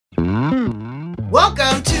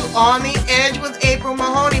Welcome to On the Edge with April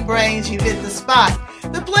Mahoney Brains. You've hit the spot.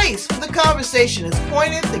 The place where the conversation is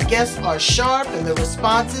pointed, the guests are sharp, and the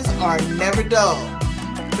responses are never dull.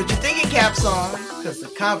 Put your thinking caps on, because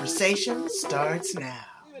the conversation starts now.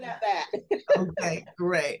 Okay,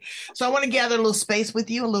 great. So I want to gather a little space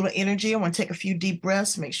with you, a little energy. I want to take a few deep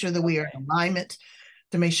breaths, make sure that we are in alignment,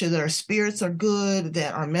 to make sure that our spirits are good,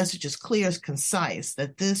 that our message is clear, is concise,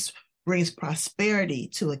 that this brings prosperity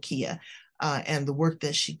to Akyiaa. And the work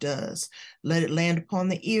that she does. Let it land upon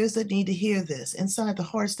the ears that need to hear this, inside the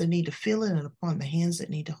hearts that need to feel it, and upon the hands that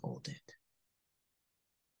need to hold it.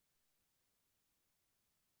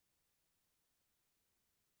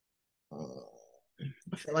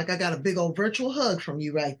 I feel like I got a big old virtual hug from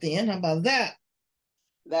you right then. How about that?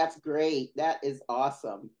 That's great. That is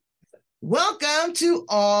awesome. Welcome to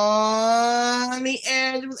On the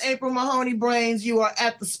Edge with April Mahoney Brains. You are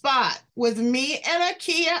at the spot with me and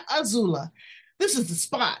Akyiaa Azula. This is the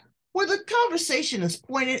spot where the conversation is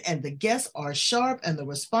pointed and the guests are sharp and the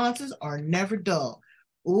responses are never dull.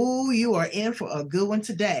 Ooh, you are in for a good one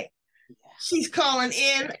today. She's calling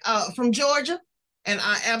in from Georgia, and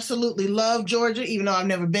I absolutely love Georgia, even though I've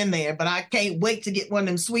never been there, but I can't wait to get one of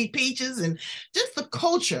them sweet peaches and just the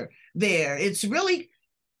culture there. It's really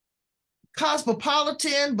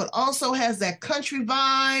cosmopolitan, but also has that country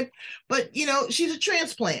vibe. But, you know, she's a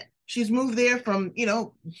transplant. She's moved there from,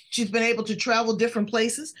 she's been able to travel different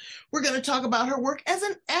places. We're going to talk about her work as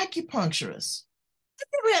an acupuncturist. Have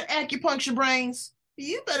you ever had acupuncture brains?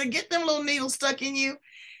 You better get them little needles stuck in you.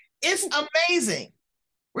 It's amazing.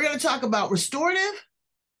 We're going to talk about restorative,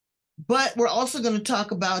 but we're also going to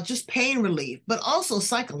talk about just pain relief, but also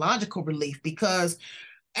psychological relief, because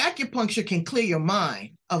acupuncture can clear your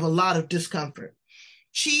mind of a lot of discomfort.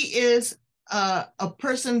 She is a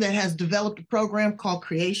person that has developed a program called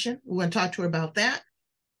Creation. We're going to talk to her about that.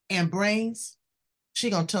 And brains,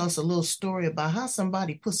 she's going to tell us a little story about how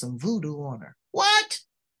somebody put some voodoo on her. What?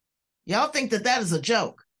 Y'all think that is a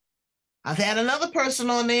joke. I've had another person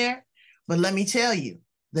on there, but let me tell you,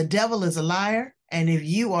 the devil is a liar. And if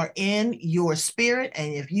you are in your spirit,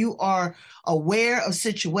 and if you are aware of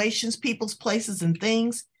situations, people's places, and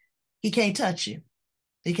things, he can't touch you.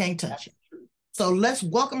 He can't touch you. So let's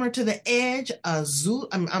welcome her to the edge. Azula.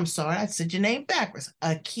 I'm sorry, I said your name backwards.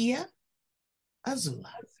 Akyiaa Azula.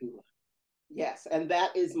 Yes, and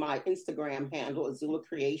that is my Instagram handle, Azula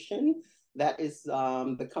Creation. That is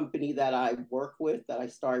the company that I work with, that I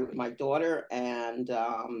started with my daughter. And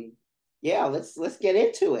yeah, let's get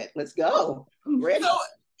into it. Let's go. I'm ready. So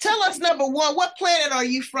tell us, number one, what planet are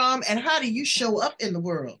you from, and how do you show up in the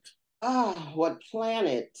world? What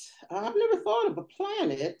planet? I've never thought of a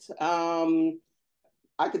planet.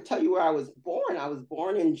 I could tell you where I was born. I was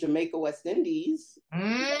born in Jamaica, West Indies,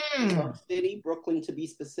 New York City, Brooklyn to be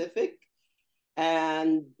specific.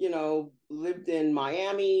 And, lived in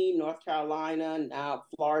Miami, North Carolina, now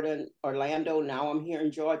Florida, Orlando. Now I'm here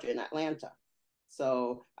in Georgia, in Atlanta.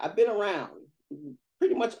 So I've been around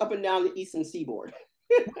pretty much up and down the Eastern Seaboard.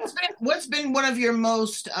 What's been one of your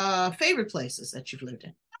most favorite places that you've lived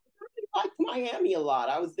in? I liked Miami a lot.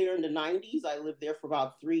 I was there in the 90s. I lived there for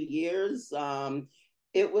about 3 years.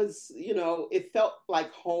 It was, it felt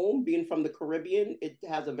like home, being from the Caribbean. It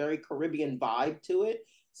has a very Caribbean vibe to it.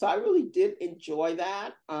 So I really did enjoy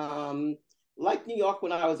that. Like New York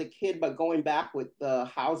when I was a kid, but going back with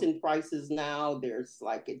the housing prices now, there's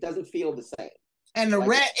like, it doesn't feel the same. And the like,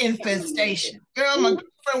 rat infestation. Girl, my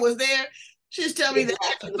girlfriend was there. She was telling me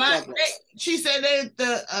that she said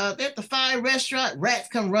they're at the fine restaurant, rats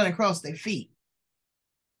come running across their feet.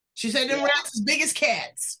 She said them rats as big as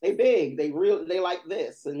cats. They big. They like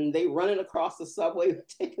this, and they running across the subway,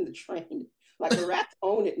 taking the train. Like the rats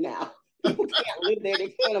own it now. People can't live there;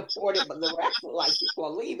 they can't afford it. But the rats are like, people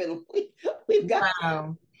are leaving. We've got.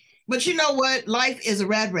 But you know what? Life is a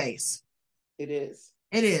rat race. It is.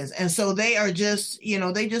 It is. And so they are just,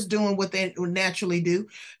 they just doing what they would naturally do,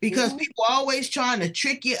 because people are always trying to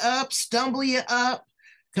trick you up, stumble you up,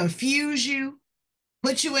 confuse you,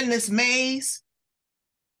 put you in this maze.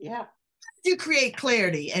 Yeah. You create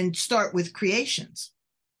clarity and start with Creations.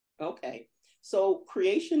 Okay. So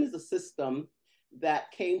Creation is a system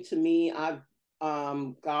that came to me. I've,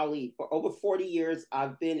 for over 40 years,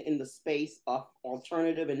 I've been in the space of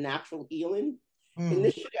alternative and natural healing.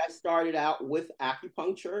 Initially, I started out with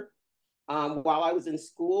acupuncture. While I was in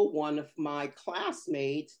school, one of my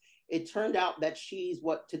classmates, it turned out that she's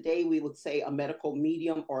what today we would say a medical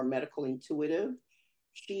medium or a medical intuitive.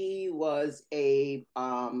 She was a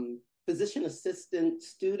physician assistant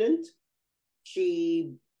student.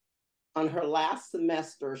 She on her last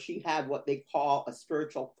semester, she had what they call a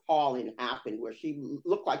spiritual calling happen, where she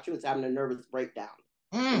looked like she was having a nervous breakdown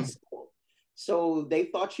in school. So they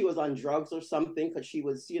thought she was on drugs or something, because she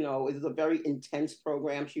was, it was a very intense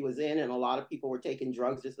program she was in, and a lot of people were taking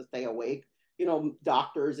drugs just to stay awake,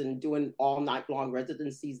 doctors and doing all night long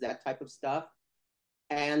residencies, that type of stuff.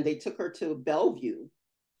 And they took her to Bellevue,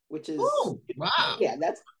 which is, Oh, wow. yeah,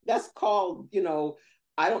 that's called,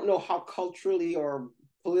 I don't know how culturally or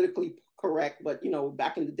politically correct, but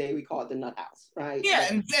back in the day we called it the nut house, right? Yeah,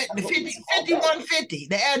 and the 5150.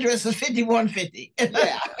 The address is 5150.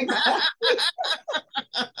 Yeah, exactly.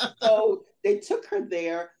 So they took her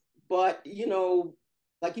there, but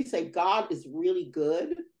like you say, God is really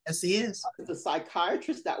good. Yes, he is. The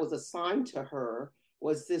psychiatrist that was assigned to her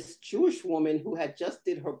was this Jewish woman who had just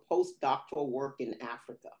did her postdoctoral work in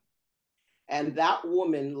Africa. And that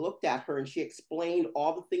woman looked at her and she explained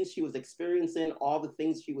all the things she was experiencing, all the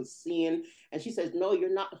things she was seeing. And she says, no,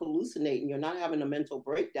 you're not hallucinating. You're not having a mental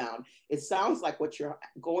breakdown. It sounds like what you're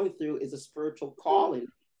going through is a spiritual calling.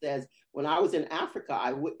 Says, when I was in Africa,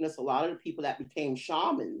 I witnessed a lot of the people that became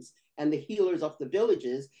shamans and the healers of the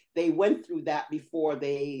villages. They went through that before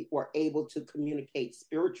they were able to communicate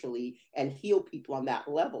spiritually and heal people on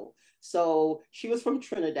that level. So she was from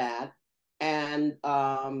Trinidad, and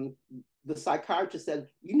the psychiatrist said,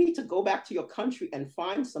 you need to go back to your country and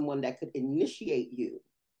find someone that could initiate you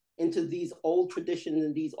into these old traditions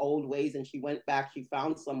and these old ways. And she went back, she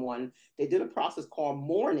found someone. They did a process called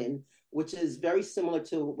mourning, which is very similar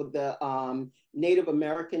to what the Native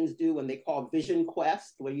Americans do when they call vision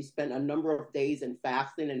quest, where you spend a number of days in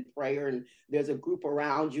fasting and prayer, and there's a group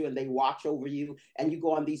around you and they watch over you and you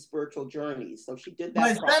go on these spiritual journeys. So she did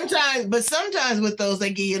that. But sometimes with those,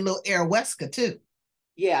 they give you a little ayahuasca too.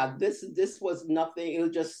 Yeah, this was nothing. It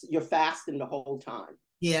was just you're fasting the whole time.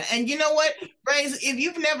 Yeah, and you know what, Brains, if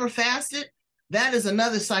you've never fasted, that is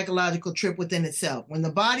another psychological trip within itself. When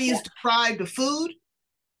the body is deprived of food,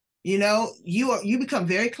 you become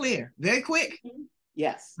very clear, very quick.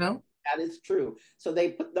 Yes, no? That is true. So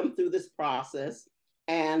they put them through this process,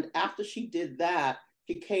 and after she did that,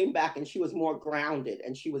 she came back and she was more grounded,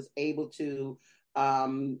 and she was able to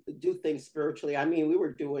do things spiritually. I mean, we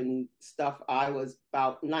were doing stuff. I was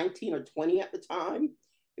about 19 or 20 at the time,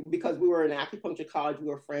 because we were in acupuncture college. We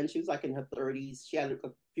were friends. She was like in her 30s. She had a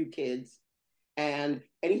few kids. And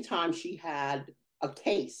anytime she had a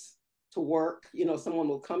case to work, someone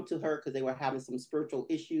would come to her because they were having some spiritual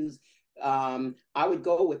issues. I would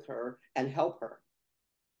go with her and help her.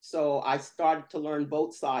 So I started to learn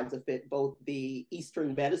both sides of it, both the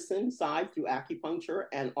Eastern medicine side through acupuncture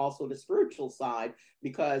and also the spiritual side,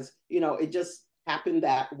 because, it just happened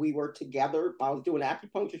that we were together. I was doing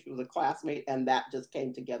acupuncture, she was a classmate, and that just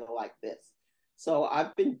came together like this. So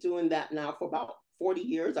I've been doing that now for about 40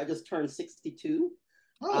 years. I just turned 62.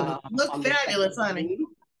 Oh, look fabulous, honey.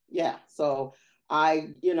 Yeah. So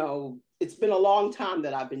it's been a long time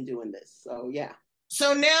that I've been doing this. So yeah.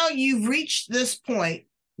 So now you've reached this point.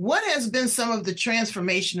 What has been some of the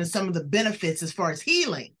transformation and some of the benefits as far as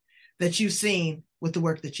healing that you've seen with the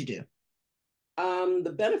work that you do? The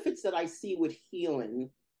benefits that I see with healing,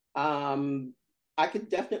 I could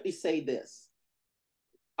definitely say this.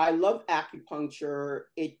 I love acupuncture.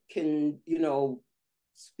 It can,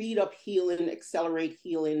 speed up healing, accelerate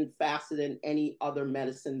healing faster than any other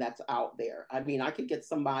medicine that's out there. I mean, I could get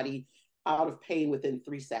somebody out of pain within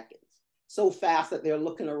 3 seconds. So fast that they're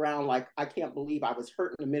looking around like, I can't believe I was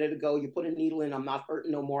hurting a minute ago. You put a needle in, I'm not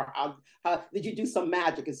hurting no more. How did you do some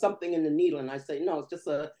magic? Is something in the needle? And I say, no, it's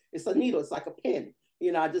a needle. It's like a pin.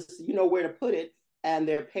 I just, where to put it, and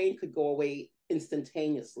their pain could go away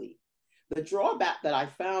instantaneously. The drawback that I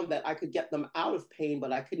found, that I could get them out of pain,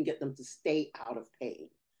 but I couldn't get them to stay out of pain.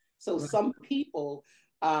 So some people,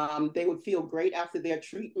 they would feel great after their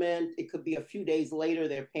treatment. It could be a few days later,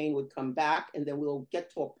 their pain would come back, and then we'll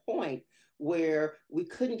get to a point where we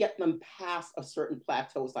couldn't get them past a certain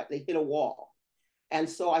plateau. It's like they hit a wall. And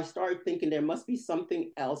so I started thinking there must be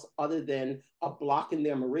something else other than a block in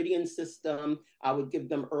their meridian system. I would give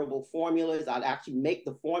them herbal formulas. I'd actually make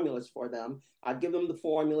the formulas for them. I'd give them the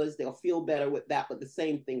formulas. They'll feel better with that, but the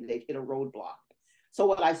same thing, they'd hit a roadblock. So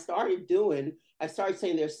what I started doing, I started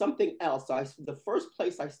saying there's something else. So the first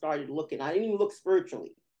place I started looking, I didn't even look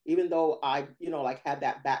spiritually, even though I, had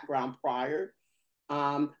that background prior.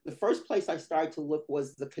 The first place I started to look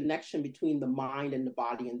was the connection between the mind and the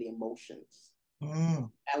body and the emotions.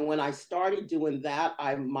 And when I started doing that,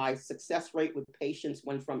 my success rate with patients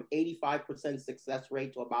went from 85% success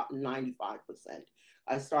rate to about 95%.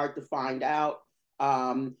 I started to find out,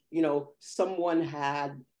 someone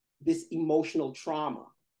had this emotional trauma.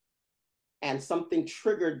 and something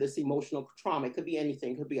triggered this emotional trauma. It could be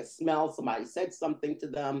anything. It could be a smell. Somebody said something to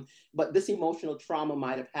them, but this emotional trauma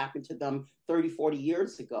might have happened to them 30, 40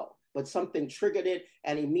 years ago, but something triggered it,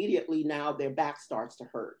 and immediately now their back starts to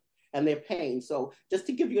hurt and their pain. So just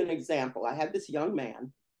to give you an example, I had this young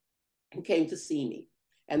man who came to see me,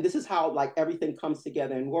 and this is how like everything comes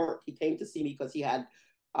together in work. He came to see me because he had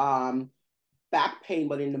back pain,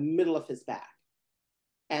 but in the middle of his back.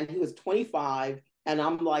 And he was 25, and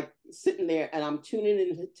I'm like sitting there and I'm tuning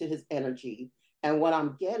into his energy. And what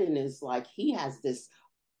I'm getting is like he has this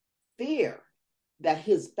fear that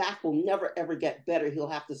his back will never ever get better. He'll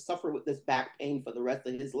have to suffer with this back pain for the rest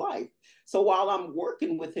of his life. So while I'm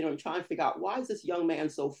working with him, I'm trying to figure out, why is this young man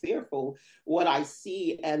so fearful? What I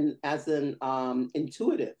see, and as an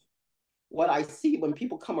intuitive, what I see when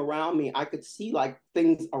people come around me, I could see like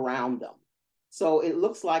things around them. So it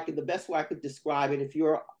looks like, the best way I could describe it, if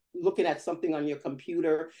you're looking at something on your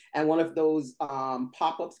computer and one of those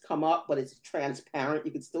pop-ups come up, but it's transparent,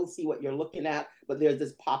 you can still see what you're looking at, but there's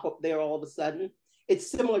this pop-up there all of a sudden. It's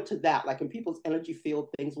similar to that. Like in people's energy field,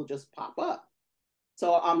 things will just pop up.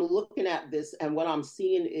 So I'm looking at this, and what I'm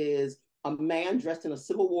seeing is a man dressed in a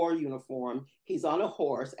Civil War uniform. He's on a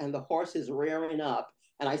horse, and the horse is rearing up.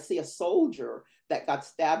 And I see a soldier that got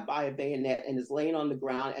stabbed by a bayonet and is laying on the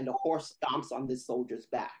ground, and the horse stomps on this soldier's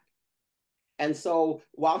back. And so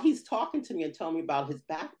while he's talking to me and telling me about his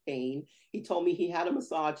back pain, he told me he had a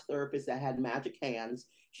massage therapist that had magic hands.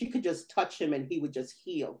 She could just touch him and he would just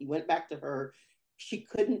heal. He went back to her. She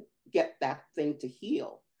couldn't get that thing to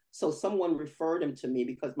heal. So someone referred him to me,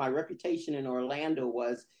 because my reputation in Orlando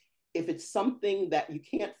was, if it's something that you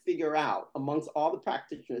can't figure out amongst all the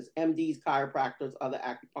practitioners, MDs, chiropractors, other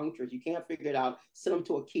acupuncturists, you can't figure it out, send them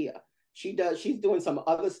to Akyiaa. She's doing some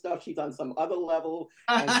other stuff. She's on some other level.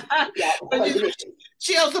 And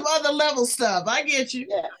she on some other level stuff. I get you.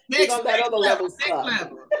 Yeah, she's on that other level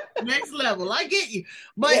stuff. Next level. I get you.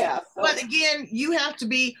 But yeah, but again, you have to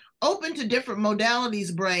be open to different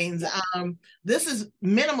modalities, brains. Yeah. This is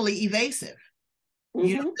minimally evasive.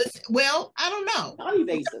 You know, well, I don't know.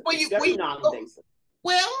 Non-invasive. Very non-invasive.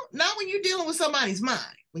 Well, not when you're dealing with somebody's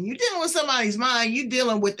mind. When you're dealing with somebody's mind, you're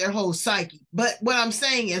dealing with their whole psyche. But what I'm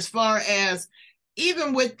saying, as far as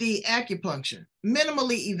even with the acupuncture,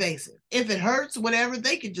 minimally evasive. If it hurts, whatever,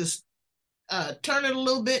 they could just turn it a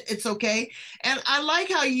little bit. It's okay. And I like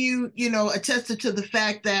how you attested to the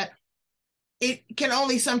fact that it can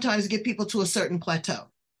only sometimes get people to a certain plateau.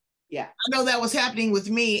 Yeah. I know that was happening with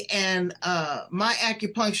me, and my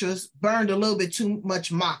acupuncturist burned a little bit too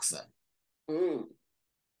much moxa.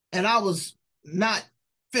 And I was not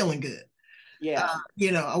feeling good. Yeah.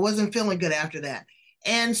 I wasn't feeling good after that.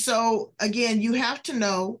 And so, again, you have to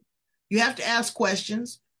know, you have to ask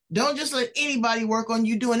questions. Don't just let anybody work on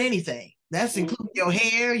you doing anything. That's including your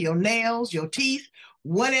hair, your nails, your teeth,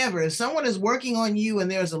 whatever. If someone is working on you and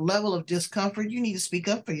there's a level of discomfort, you need to speak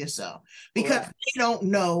up for yourself, because they don't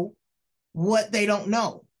know what they don't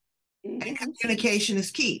know. And communication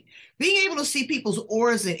is key. Being able to see people's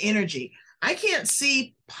auras and energy. I can't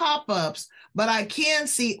see pop-ups, but I can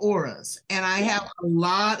see auras, and I have a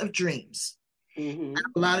lot of dreams. A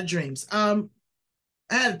lot of dreams. I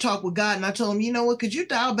had a talk with God, and I told him, you know what, could you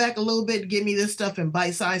dial back a little bit and give me this stuff in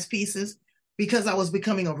bite-sized pieces? Because I was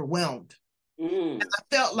becoming overwhelmed. And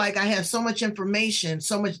I felt like I had so much information,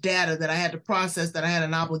 so much data that I had to process, that I had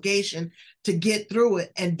an obligation to get through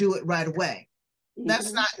it and do it right away.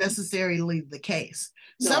 That's not necessarily the case.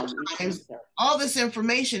 Sometimes all this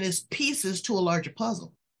information is pieces to a larger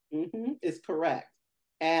puzzle. It's correct.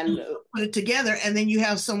 And put it together, and then you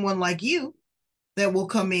have someone like you that will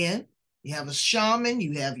come in. You have a shaman,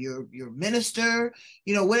 you have your minister,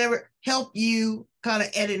 whatever, help you kind of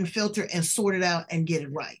edit and filter and sort it out and get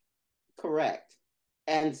it right. Correct.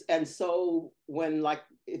 And so when, like,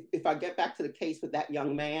 if I get back to the case with that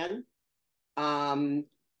young man,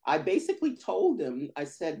 I basically told him, I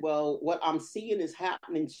said, well, what I'm seeing is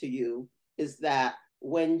happening to you is that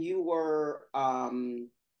when you were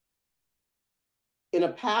in a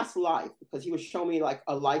past life, because he was showing me like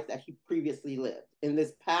a life that he previously lived. In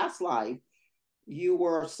this past life, you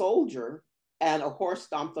were a soldier and a horse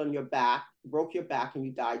stomped on your back, broke your back, and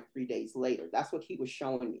you died 3 days later. That's what he was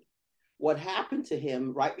showing me. What happened to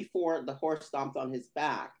him right before the horse stomped on his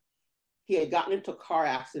back, he had gotten into a car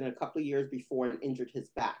accident a couple of years before and injured his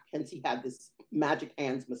back. Hence, he had this magic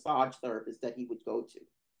hands massage therapist that he would go to.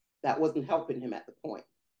 That wasn't helping him at the point.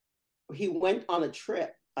 He went on a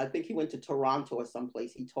trip. I think he went to Toronto or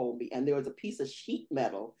someplace, he told me, and there was a piece of sheet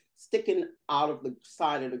metal sticking out of the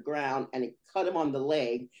side of the ground, and it cut him on the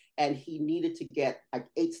leg, and he needed to get like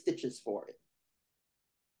 8 stitches for it.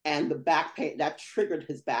 And the back pain, that triggered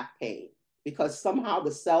his back pain. because somehow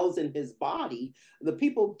the cells in his body, the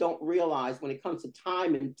people don't realize when it comes to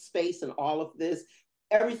time and space and all of this,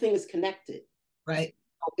 everything is connected. Right.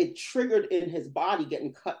 It triggered in his body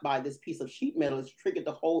getting cut by this piece of sheet metal. It's triggered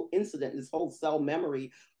the whole incident, this whole cell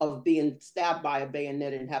memory of being stabbed by a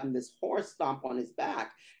bayonet and having this horse stomp on his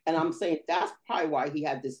back. And I'm saying that's probably why he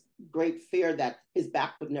had this great fear that his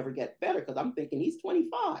back would never get better. Because I'm thinking he's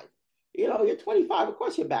 25. You know, you're 25. Of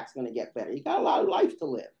course, your back's going to get better. You got a lot of life to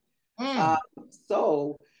live. Mm.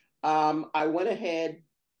 So I went ahead,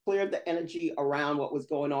 cleared the energy around what was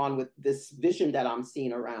going on with this vision that I'm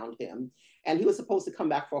seeing around him. And he was supposed to come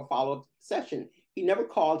back for a follow-up session. He never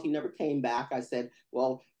called. He never came back. I said,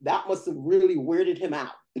 well, that must have really weirded him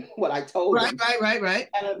out, what I told him. Right.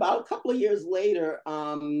 And about a couple of years later,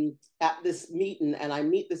 at this meeting, and I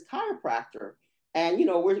meet this chiropractor. And, you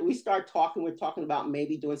know, we start talking. We're talking about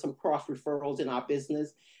maybe doing some cross referrals in our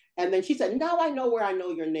business. And then she said, now I know where I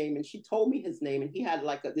know your name. And she told me his name. And he had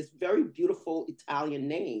like this very beautiful Italian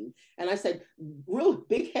name. And I said, real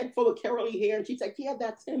big head full of curly hair. And she said, yeah,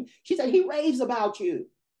 that's him. She said, he raves about you.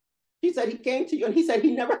 She said, he came to you and he said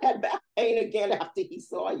he never had back pain again after he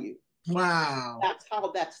saw you. Wow. That's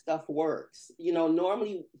how that stuff works. You know,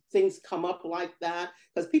 normally things come up like that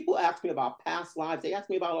because people ask me about past lives. They ask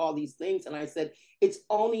me about all these things. And I said, it's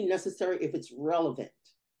only necessary if it's relevant.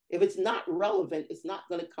 If it's not relevant, it's not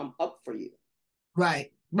going to come up for you.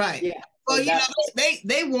 Right. Yeah. Well, So you know,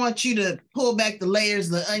 they want you to pull back the layers,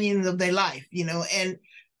 the onions of their life, you know, and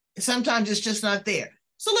sometimes it's just not there.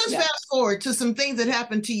 So let's fast forward to some things that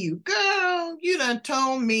happened to you. Girl, you done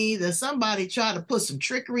told me that somebody tried to put some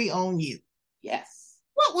trickery on you. Yes.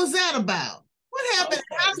 What was that about? What happened?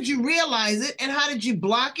 Okay. How did you realize it? And how did you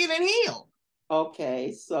block it and heal?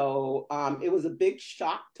 Okay. So it was a big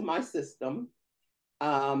shock to my system.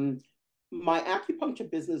 My acupuncture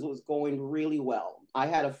business was going really well. I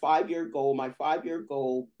had a 5-year goal. My 5-year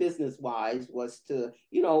goal business-wise was to,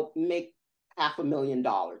 you know, make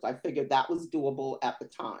 $500,000. I figured that was doable at the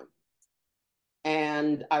time.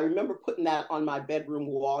 And I remember putting that on my bedroom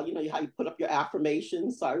wall. You know how you put up your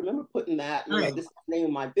affirmations. So I remember putting that, you know, this is the name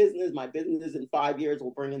of my business. My business in 5 years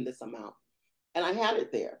will bring in this amount. And I had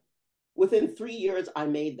it there. Within 3 years, I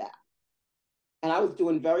made that. And I was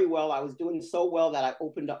doing very well. I was doing so well that I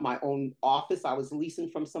opened up my own office. I was leasing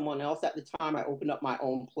from someone else at the time. I opened up my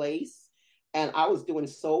own place and I was doing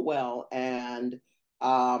so well. And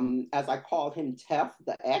as I called him Tef,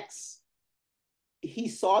 the ex, he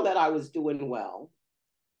saw that I was doing well.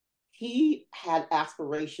 He had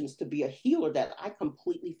aspirations to be a healer that I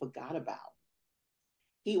completely forgot about.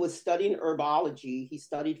 He was studying herbology. He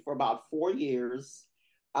studied for about 4 years,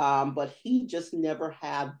 but he just never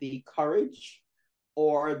had the courage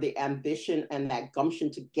or the ambition and that gumption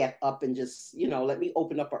to get up and just, you know, let me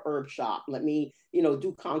open up a herb shop. Let me, you know,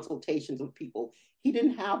 do consultations with people. He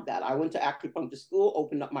didn't have that. I went to acupuncture school,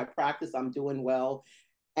 opened up my practice. I'm doing well.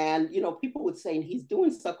 And, you know, people would say he's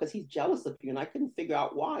doing stuff because he's jealous of you. And I couldn't figure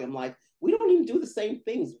out why. I'm like, we don't even do the same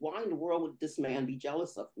things. Why in the world would this man be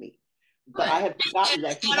jealous of me? But I had forgotten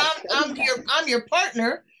that he I'm your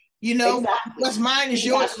partner. You know, exactly. What's mine is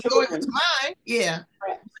yours. What's mine. Yeah.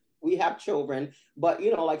 Correct. We have children, but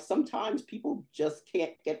you know, like sometimes people just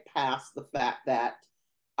can't get past the fact that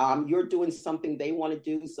you're doing something they want to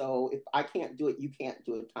do. So if I can't do it, you can't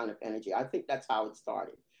do it kind of energy. I think that's how it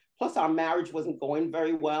started. Plus our marriage wasn't going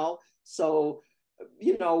very well. So,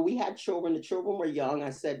 you know, we had children. The children were young.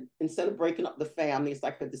 I said, instead of breaking up the family, it's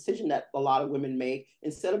like a decision that a lot of women make.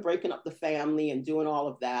 Instead of breaking up the family and doing all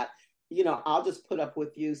of that, you know, I'll just put up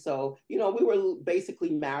with you. So, you know, we were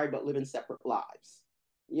basically married, but living separate lives.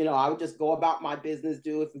 You know, I would just go about my business,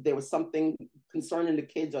 do if there was something concerning the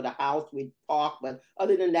kids or the house, we'd talk. But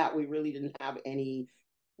other than that, we really didn't have any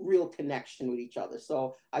real connection with each other.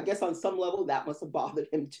 So I guess on some level, that must have bothered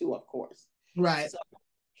him too, of course. Right. So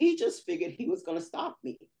he just figured he was going to stop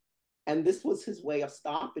me. And this was his way of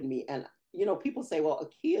stopping me. And, you know, people say, well,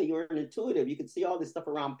 Akyiaa, you're an intuitive. You can see all this stuff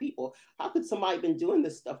around people. How could somebody been doing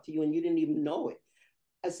this stuff to you and you didn't even know it?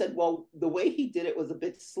 I said, well, the way he did it was a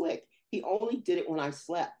bit slick. He only did it when I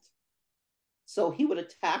slept. So he would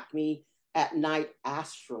attack me at night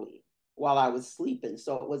astrally while I was sleeping.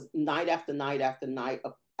 So it was night after night after night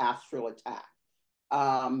of astral attack.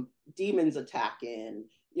 Demons attacking.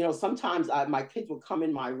 You know, sometimes my kids would come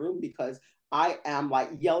in my room because I am like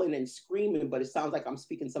yelling and screaming, but it sounds like I'm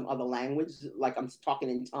speaking some other language, like I'm talking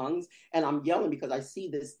in tongues. And I'm yelling because I see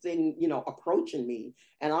this thing, you know, approaching me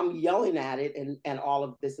and I'm yelling at it and all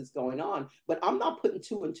of this is going on. But I'm not putting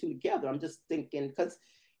 2 and 2 together. I'm just thinking, because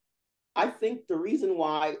I think the reason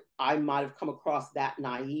why I might have come across that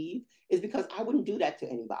naive is because I wouldn't do that to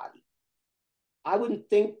anybody. I wouldn't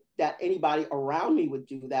think that anybody around me would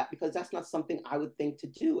do that, because that's not something I would think to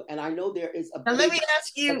do. And I know there is a Now, let me big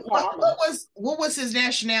ask you, karma. what was his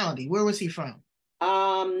nationality? Where was he from?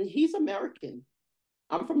 He's American.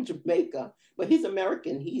 I'm from Jamaica, but he's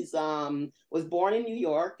American. He's was born in New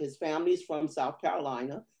York. His family's from South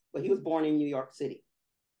Carolina, but he was born in New York City.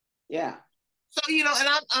 Yeah. So, and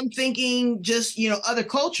I'm thinking just, other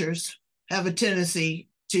cultures have a tendency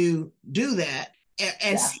to do that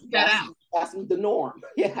and seek that out. That's the norm.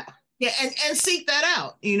 Yeah. Yeah, and seek that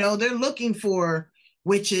out. They're looking for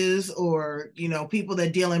witches or, people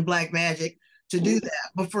that deal in black magic to do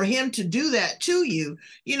that. But for him to do that to you,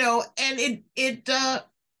 and it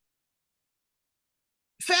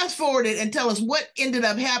fast forward it and tell us what ended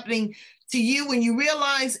up happening to you when you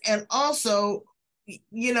realized, and also,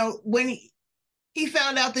 when he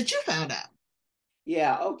found out that you found out.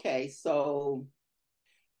 Yeah, okay. So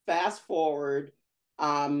fast forward,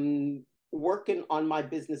 working on my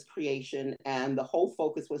business creation, and the whole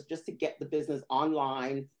focus was just to get the business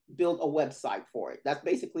online, build a website for it. That's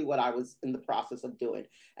basically what I was in the process of doing.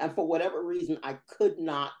 And for whatever reason, I could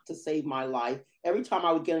not, to save my life. Every time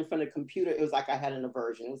I would get in front of the computer, it was like I had an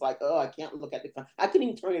aversion. It was like, oh, I can't look at I couldn't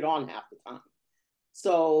even turn it on half the time.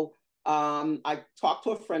 So I talked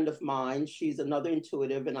to a friend of mine. She's another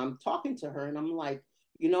intuitive, and I'm talking to her, and I'm like,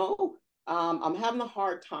 I'm having a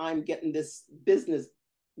hard time getting this business,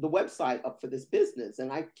 the website up for this business,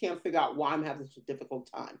 and I can't figure out why I'm having such a difficult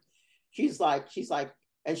time. She's like,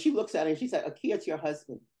 and she looks at it and she said, Akyiaa, it's your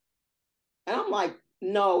husband. And I'm like,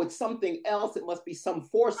 no, it's something else. It must be some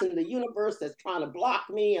force in the universe that's trying to block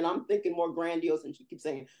me. And I'm thinking more grandiose. And she keeps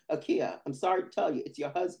saying, Akyiaa, I'm sorry to tell you, it's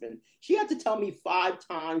your husband. She had to tell me 5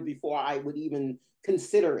 times before I would even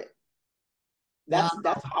consider it.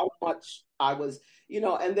 That's how much I was,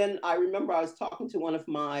 and then I remember I was talking to one of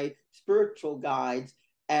my spiritual guides,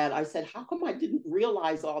 and I said, how come I didn't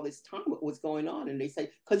realize all this time what was going on? And they say,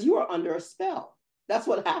 because you are under a spell. That's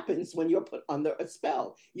what happens when you're put under a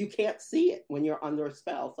spell. You can't see it when you're under a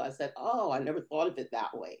spell. So I said, oh, I never thought of it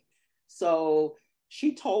that way. So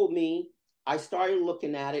she told me, I started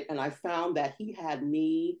looking at it, and I found that he had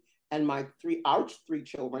me and our 3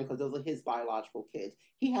 children, because those are his biological kids.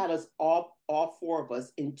 He had us all 4 of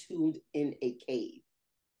us entombed in a cave.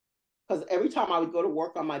 Because every time I would go to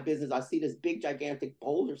work on my business, I see this big, gigantic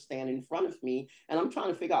boulder standing in front of me. And I'm trying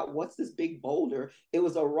to figure out, what's this big boulder? It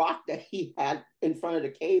was a rock that he had in front of the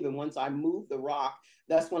cave. And once I moved the rock,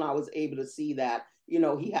 that's when I was able to see that,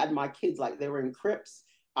 he had my kids like they were in crypts.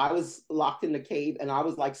 I was locked in the cave, and I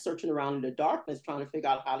was like searching around in the darkness, trying to figure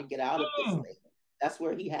out how to get out of this thing. That's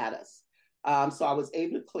where he had us. So I was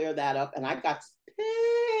able to clear that up, and I got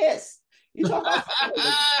pissed. You talk about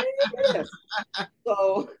pissed.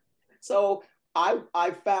 So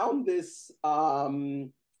I found this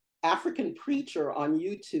African preacher on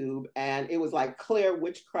YouTube, and it was like clear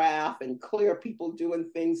witchcraft and clear people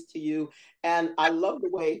doing things to you. And I love the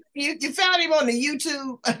way you found him on the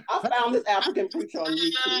YouTube. I found this African preacher on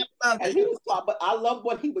YouTube, and he was taught, but I love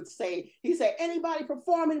what he would say. He said, anybody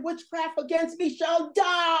performing witchcraft against me shall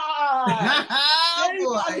die.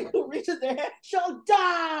 Anybody who reaches their hand shall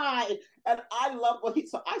die. And I love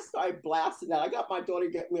so I started blasting that. I got my daughter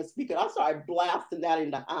to get me a speaker. I started blasting that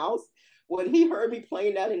in the house. When he heard me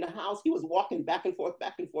playing that in the house, he was walking back and forth,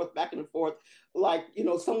 back and forth, back and forth, like,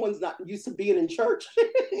 someone's not used to being in church.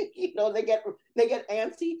 They get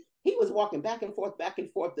antsy. He was walking back and forth, back and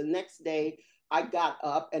forth. The next day, I got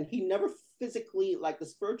up, and he never physically, like the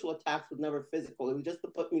spiritual attacks was never physical. It was just to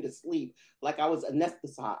put me to sleep, like I was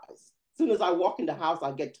anesthetized. As soon as I walk in the house,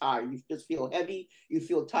 I get tired. You just feel heavy. You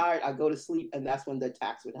feel tired. I go to sleep, and that's when the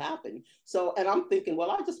attacks would happen. So, and I'm thinking,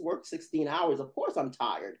 well, I just worked 16 hours. Of course I'm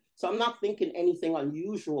tired. So I'm not thinking anything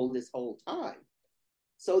unusual this whole time.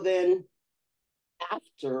 So then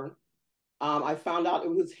after I found out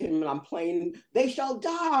it was him, and I'm playing They Shall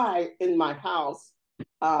Die in my house,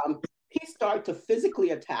 he started to physically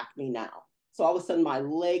attack me now. So all of a sudden my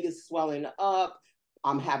leg is swelling up.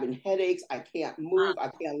 I'm having headaches. I can't move. I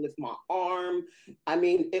can't lift my arm. I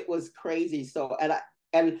mean, it was crazy. So,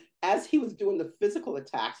 and as he was doing the physical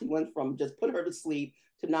attacks, he went from just put her to sleep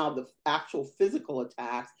to now the actual physical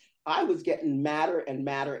attacks. I was getting madder and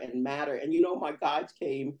madder and madder. And my guides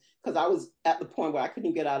came, because I was at the point where I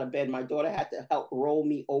couldn't get out of bed. My daughter had to help roll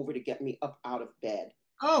me over to get me up out of bed.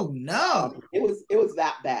 Oh no! It was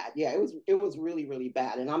that bad. Yeah, it was really, really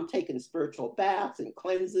bad. And I'm taking spiritual baths and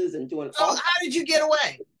cleanses and doing. So how did you get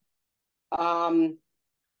away?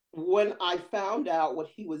 When I found out what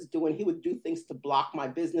he was doing, he would do things to block my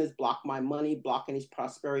business, block my money, block any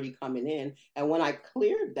prosperity coming in. And when I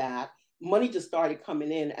cleared that, money just started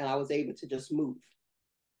coming in, and I was able to just move.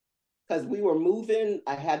 because we were moving.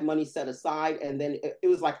 I had money set aside, and then it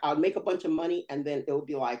was like I'd make a bunch of money, and then it would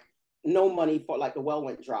be like no money for like the well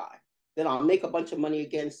went dry. Then I'll make a bunch of money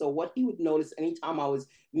again. So what he would notice anytime I was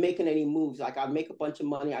making any moves, like I'd make a bunch of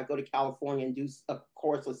money, I'd go to California and do a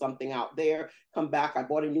course or something out there, come back, I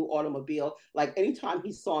bought a new automobile. Like anytime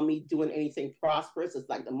he saw me doing anything prosperous, it's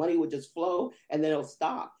like the money would just flow and then it'll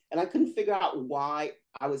stop. And I couldn't figure out why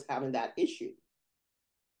I was having that issue.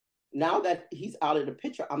 Now that he's out of the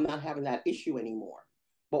picture, I'm not having that issue anymore.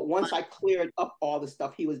 But once I cleared up all the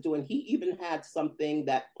stuff he was doing, he even had something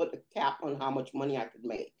that put a cap on how much money I could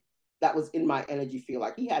make. That was in my energy field.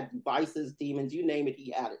 Like he had vices, demons, you name it,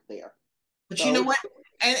 he had it there. But so, you know what?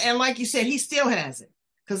 And like you said, he still has it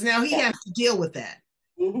because now he has to deal with that.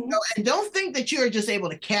 Mm-hmm. So, and don't think that you're just able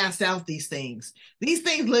to cast out these things. These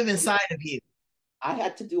things live inside of you. I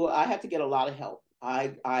had to get a lot of help.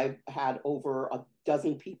 I had over a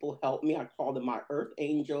dozen people help me. I called them my earth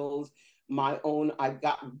angels, my own. I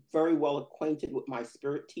got very well acquainted with my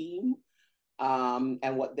spirit team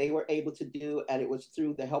and what they were able to do. And it was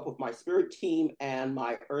through the help of my spirit team and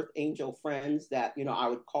my earth angel friends that, you know, I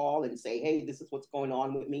would call and say, hey, this is what's going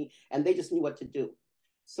on with me. And they just knew what to do.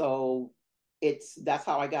 So that's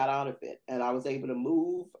how I got out of it. And I was able to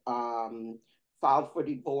move, filed for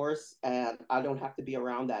divorce, and I don't have to be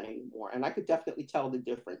around that anymore. And I could definitely tell the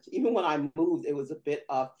difference. Even when I moved, it was a bit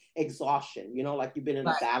of exhaustion, you know, like you've been in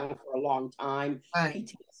a battle for a long time,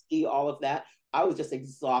 PTSD, all of that. I was just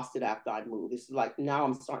exhausted after I moved. It's like now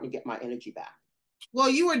I'm starting to get my energy back. Well,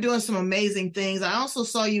 you were doing some amazing things. I also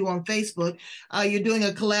saw you on Facebook. You're doing a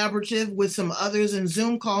collaborative with some others in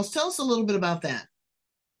Zoom calls. Tell us a little bit about that.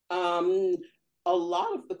 A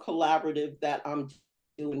lot of the collaborative that I'm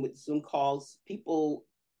doing with Zoom calls, people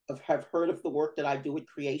have heard of the work that I do with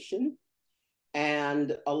creation.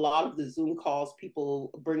 And a lot of the Zoom calls,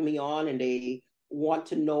 people bring me on and they want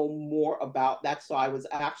to know more about that. So I was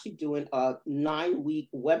actually doing a 9-week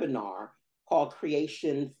webinar called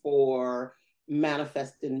Creation for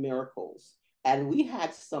Manifesting Miracles. And we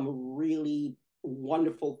had some really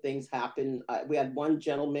wonderful things happen. We had one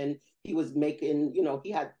gentleman, he was making, you know,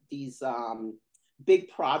 he had these big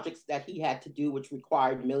projects that he had to do, which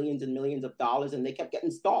required millions and millions of dollars, and they kept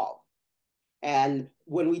getting stalled. And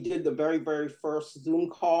when we did the very, very first Zoom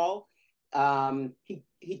call,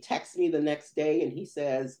 he texts me the next day and he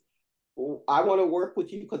says, I want to work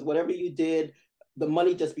with you because whatever you did, the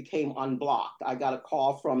money just became unblocked. I got a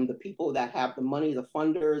call from the people that have the money, the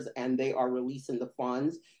funders, and they are releasing the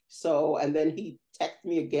funds. So, and then he texted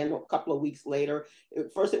me again a couple of weeks later.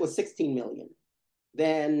 First, it was 16 million.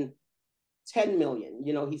 Then 10 million.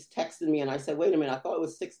 You know, he's texted me and I said, wait a minute, I thought it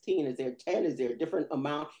was 16. Is there 10? Is there a different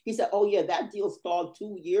amount? He said, oh yeah, that deal stalled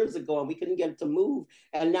 2 years ago and we couldn't get it to move.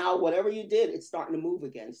 And now whatever you did, it's starting to move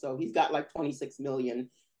again. So he's got like 26 million.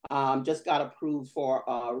 Just got approved for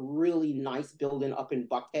a really nice building up in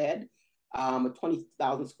Buckhead, a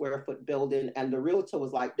 20,000 square foot building. And the realtor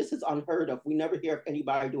was like, this is unheard of. We never hear of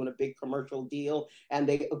anybody doing a big commercial deal. And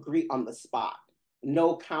they agree on the spot.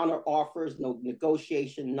 No counter offers, no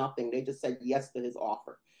negotiation, nothing. They just said yes to his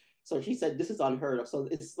offer. So she said, this is unheard of. So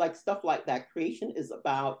it's like stuff like that. Creation is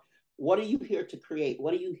about, what are you here to create?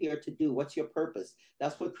 What are you here to do? What's your purpose?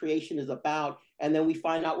 That's what creation is about. And then we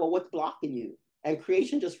find out, well, what's blocking you? And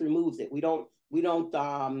creation just removes it. We don't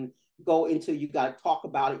go into, you got to talk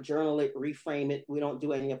about it, journal it, reframe it. We don't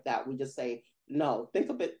do any of that. We just say, no,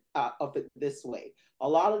 think of it this way. A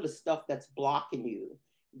lot of the stuff that's blocking you,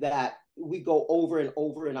 that we go over and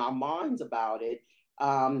over in our minds about it.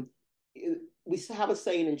 We have a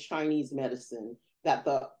saying in Chinese medicine that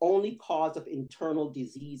the only cause of internal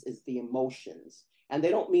disease is the emotions. And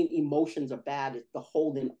they don't mean emotions are bad, it's the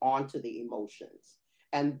holding on to the emotions.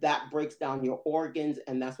 And that breaks down your organs,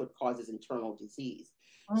 and that's what causes internal disease.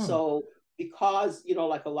 So because, you know,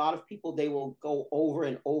 like a lot of people, they will go over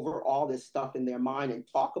and over all this stuff in their mind and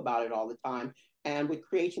talk about it all the time. And with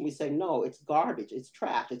creation, we say, no, it's garbage, it's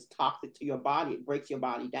trash, it's toxic to your body, it breaks your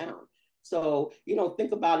body down. So, you know,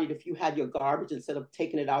 think about it. If you had your garbage, instead of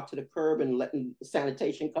taking it out to the curb and letting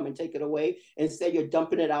sanitation come and take it away, instead you're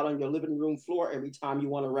dumping it out on your living room floor every time you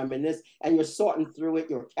want to reminisce, and you're sorting through it,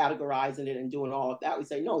 you're categorizing it and doing all of that. We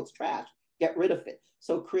say, no, it's trash, get rid of it.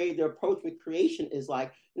 So the approach with creation is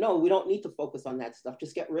like, no, we don't need to focus on that stuff.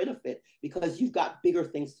 Just get rid of it because you've got bigger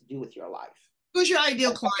things to do with your life. Who's your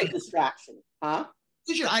ideal client? Distraction, huh?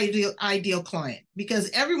 Who's your ideal client? Because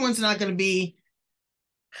everyone's not going to be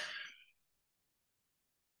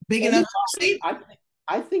big enough to see.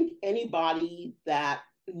 I think anybody that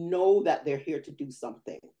know that they're here to do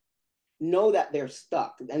something, know that they're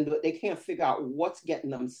stuck and they can't figure out what's getting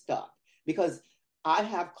them stuck. Because I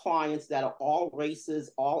have clients that are all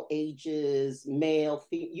races, all ages, male,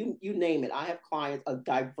 female, you name it. I have clients, a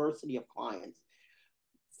diversity of clients.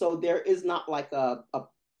 So there is not like a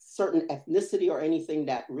certain ethnicity or anything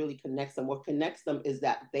that really connects them. What connects them is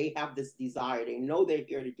that they have this desire. They know they're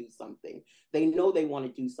here to do something. They know they want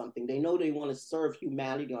to do something. They know they want to serve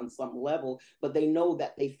humanity on some level, but they know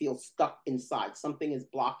that they feel stuck inside. Something is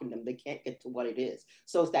blocking them. They can't get to what it is.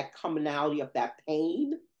 So it's that commonality of that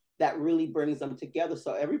pain that really brings them together.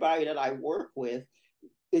 So everybody that I work with,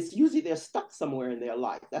 it's usually they're stuck somewhere in their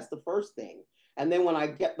life. That's the first thing. And then when I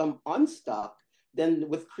get them unstuck, then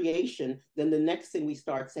with creation, then the next thing we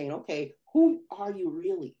start saying, okay, who are you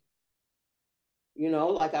really? You know,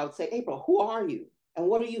 like I would say, April, who are you? And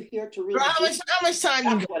what are you here to really Girl, do? how much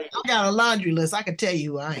time you got? I got a laundry list. I can tell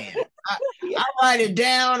you who I am. Yeah. I write it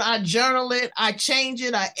down, I journal it, I change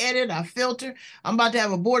it, I edit, I filter. I'm about to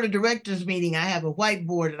have a board of directors meeting. I have a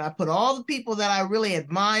whiteboard and I put all the people that I really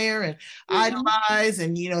admire and idolize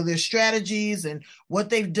and, you know, their strategies and what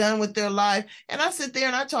they've done with their life. And I sit there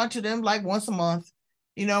and I talk to them like once a month,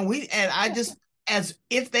 you know, I just, as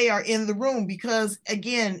if they are in the room, because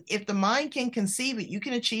again, if the mind can conceive it, you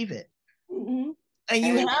can achieve it. Mm-hmm. And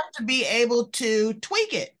you have to be able to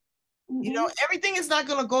tweak it. You know, everything is not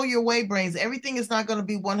going to go your way, brains. Everything is not going to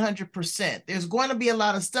be 100%. There's going to be a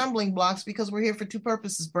lot of stumbling blocks because we're here for two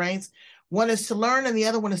purposes, brains. One is to learn and the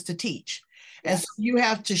other one is to teach. Yes. And so you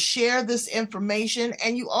have to share this information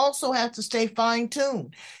and you also have to stay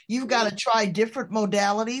fine-tuned. You've got to try different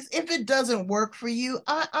modalities. If it doesn't work for you,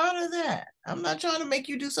 I honor that. I'm not trying to make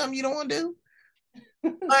you do something you don't want to do.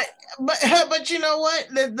 but you know what?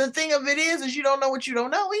 The thing of it is you don't know what you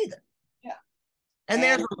don't know either. And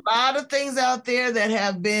there's a lot of things out there that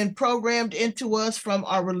have been programmed into us from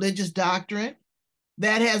our religious doctrine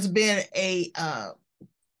that has been a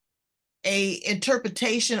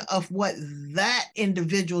interpretation of what that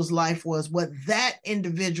individual's life was, what that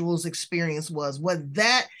individual's experience was, what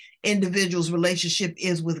that individual's relationship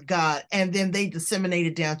is with God, and then they disseminate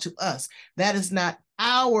it down to us. That is not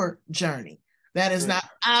our journey. That is not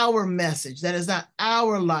our message. That is not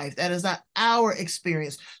our life. That is not our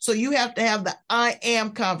experience. So you have to have the I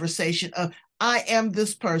am conversation of I am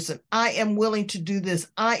this person. I am willing to do this.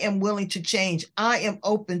 I am willing to change. I am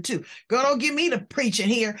open to. Girl, don't get me to preaching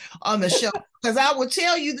here on the show because I will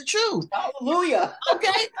tell you the truth. Hallelujah.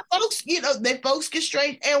 Okay, folks, you know, folks get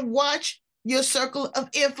straight and watch your circle of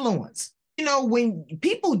influence. You know, when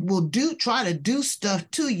people will try to do stuff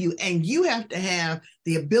to you, and you have to have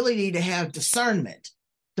the ability to have discernment,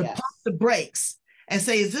 to pump the brakes and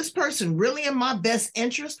say, is this person really in my best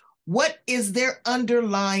interest? What is their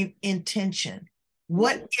underlying intention?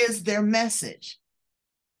 What is their message?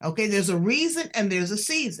 Okay, there's a reason and there's a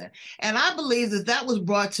season. And I believe that was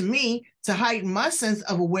brought to me to heighten my sense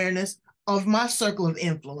of awareness of my circle of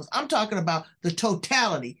influence. I'm talking about the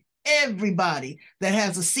totality, everybody that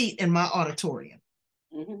has a seat in my auditorium.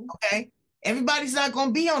 Okay, everybody's not going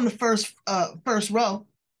to be on the first row.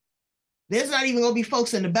 There's not even going to be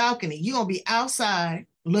folks in the balcony. You're going to be outside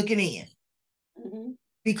looking in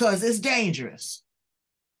because it's dangerous.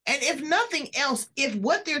 And if nothing else, if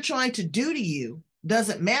what they're trying to do to you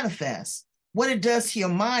doesn't manifest, what it does to your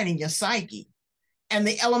mind and your psyche and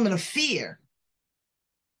the element of fear,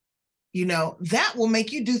 you know, that will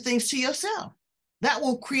make you do things to yourself. That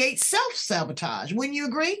will create self-sabotage. Wouldn't you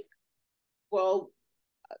agree? Well,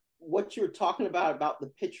 what you're talking about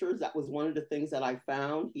the pictures, that was one of the things that I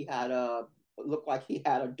found. He had looked like he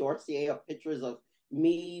had a dossier of pictures of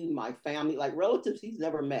me, my family, like relatives he's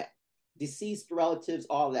never met, deceased relatives,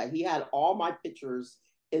 all that. He had all my pictures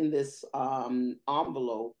in this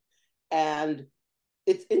envelope. And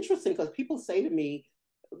it's interesting because people say to me,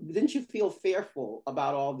 didn't you feel fearful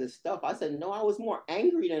about all this stuff? I said, no, I was more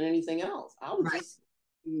angry than anything else. I was just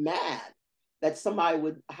mad that somebody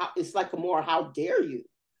would, it's like a more, how dare you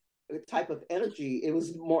type of energy. It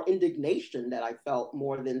was more indignation that I felt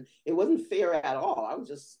more than, it wasn't fear at all. I was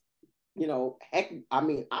just, you know, heck, I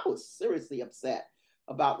mean, I was seriously upset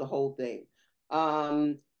about the whole thing.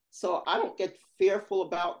 So I don't get fearful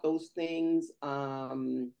about those things.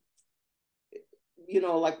 You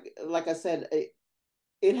know, like I said,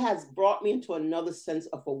 it has brought me into another sense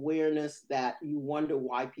of awareness that you wonder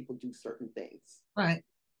why people do certain things. Right.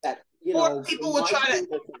 That, you know, people will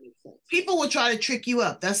try to trick you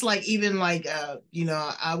up. That's like, even like, you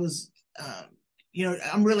know, I was, you know,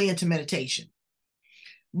 I'm really into meditation,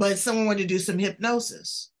 but someone wanted to do some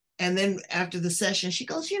hypnosis. And then after the session, she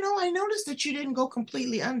goes, you know, I noticed that you didn't go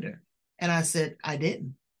completely under. And I said, I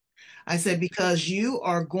didn't. I said, because you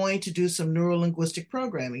are going to do some neuro-linguistic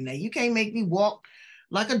programming. Now, you can't make me walk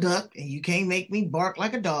like a duck and you can't make me bark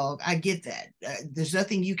like a dog. I get that. There's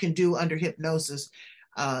nothing you can do under hypnosis,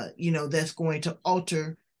 that's going to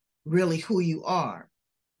alter really who you are.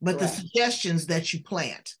 But the suggestions that you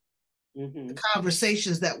plant, the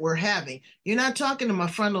conversations that we're having, you're not talking to my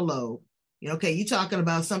frontal lobe. Okay, you're talking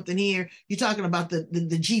about something here. You're talking about the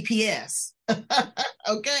GPS.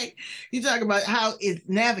 Okay, you're talking about how it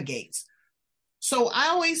navigates. So I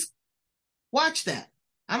always watch that.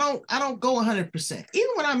 I don't go 100%. Even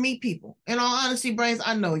when I meet people, in all honesty, Brains,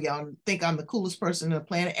 I know y'all think I'm the coolest person on the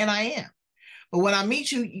planet, and I am. But when I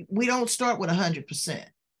meet you, we don't start with 100%.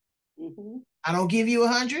 I don't give you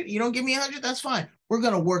 100. You don't give me 100. That's fine. We're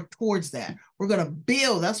going to work towards that. We're going to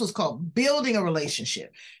build. That's what's called building a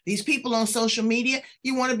relationship. These people on social media,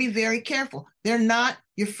 you want to be very careful. They're not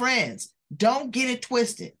your friends. Don't get it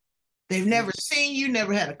twisted. They've never seen you,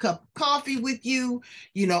 never had a cup of coffee with you.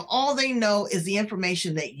 All they know is the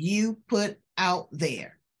information that you put out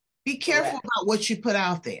there. Be careful about what you put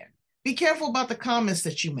out there. Be careful about the comments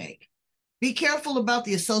that you make. Be careful about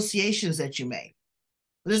the associations that you make.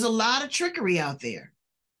 There's a lot of trickery out there,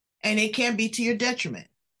 and it can be to your detriment.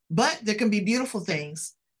 But there can be beautiful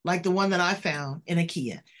things like the one that I found in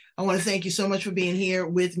Akyiaa. I want to thank you so much for being here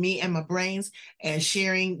with me and my brains and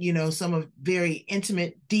sharing, some of very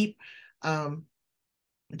intimate, deep,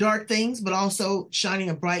 dark things, but also shining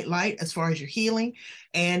a bright light as far as your healing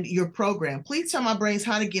and your program. Please tell my brains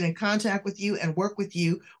how to get in contact with you and work with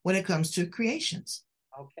you when it comes to Creations.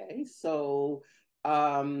 Okay, so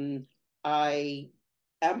I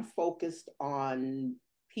am focused on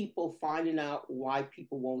people finding out why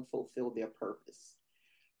people won't fulfill their purpose.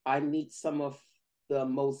 I meet some of the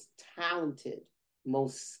most talented,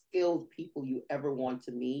 most skilled people you ever want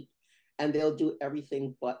to meet, and they'll do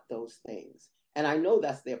everything but those things. And I know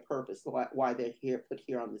that's their purpose, why they're put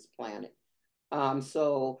here on this planet.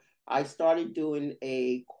 So I started doing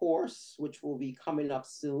a course, which will be coming up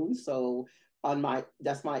soon. So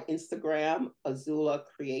that's my Instagram, Azula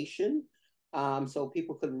Creation. So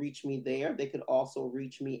people could reach me there. They could also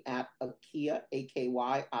reach me at Akyiaa,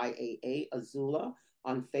 Akyiaa, Azula,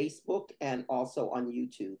 on Facebook and also on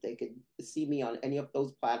YouTube. They could see me on any of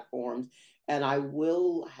those platforms. And I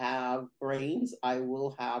will have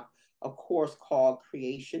a course called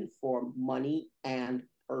Creation for Money and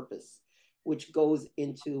Purpose, which goes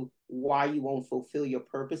into why you won't fulfill your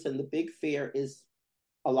purpose. And the big fear is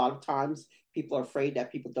a lot of times people are afraid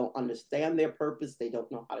that people don't understand their purpose. They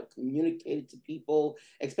don't know how to communicate it to people,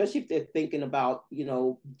 especially if they're thinking about,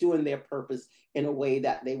 doing their purpose in a way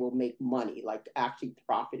that they will make money, like actually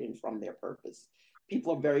profiting from their purpose.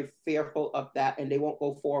 People are very fearful of that and they won't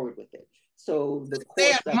go forward with it. So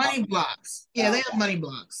they have money blocks. Yeah, they have money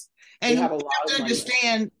blocks. And you have to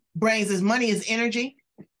understand, brains, is money is energy.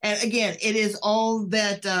 And again, it is all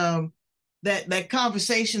that that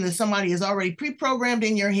conversation that somebody is already pre-programmed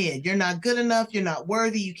in your head. You're not good enough. You're not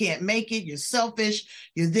worthy. You can't make it. You're selfish.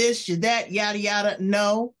 You're this, you're that, yada, yada.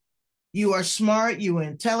 No, you are smart. You are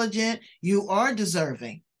intelligent. You are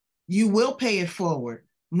deserving. You will pay it forward.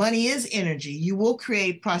 Money is energy. You will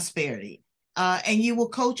create prosperity. And you will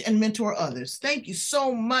coach and mentor others. Thank you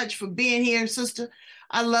so much for being here, sister.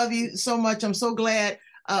 I love you so much. I'm so glad.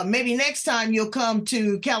 Maybe next time you'll come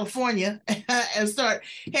to California and start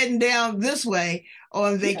heading down this way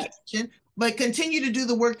on vacation, yes. But continue to do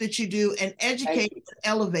the work that you do and educate and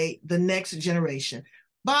elevate the next generation.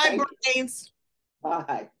 Bye, brains.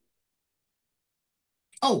 Bye.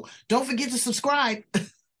 Oh, don't forget to subscribe.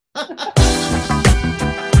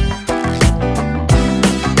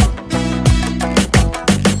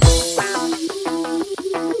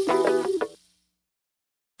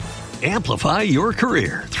 Amplify your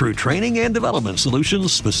career through training and development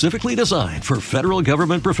solutions specifically designed for federal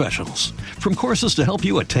government professionals. From courses to help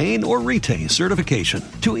you attain or retain certification,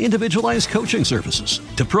 to individualized coaching services,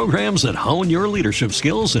 to programs that hone your leadership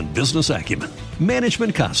skills and business acumen,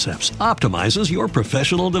 Management Concepts optimizes your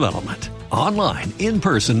professional development. Online, in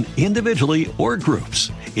person, individually, or groups,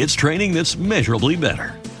 it's training that's measurably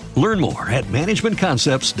better. Learn more at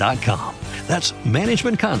managementconcepts.com. That's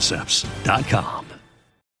managementconcepts.com.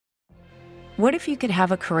 What if you could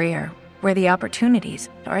have a career where the opportunities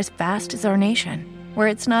are as vast as our nation, where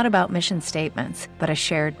it's not about mission statements, but a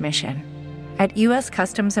shared mission? At U.S.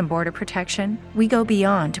 Customs and Border Protection, we go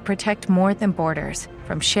beyond to protect more than borders.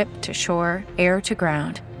 From ship to shore, air to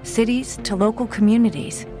ground, cities to local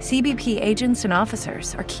communities, CBP agents and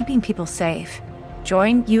officers are keeping people safe.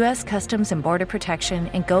 Join U.S. Customs and Border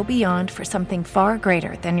Protection and go beyond for something far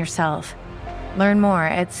greater than yourself. Learn more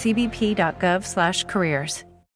at cbp.gov/careers.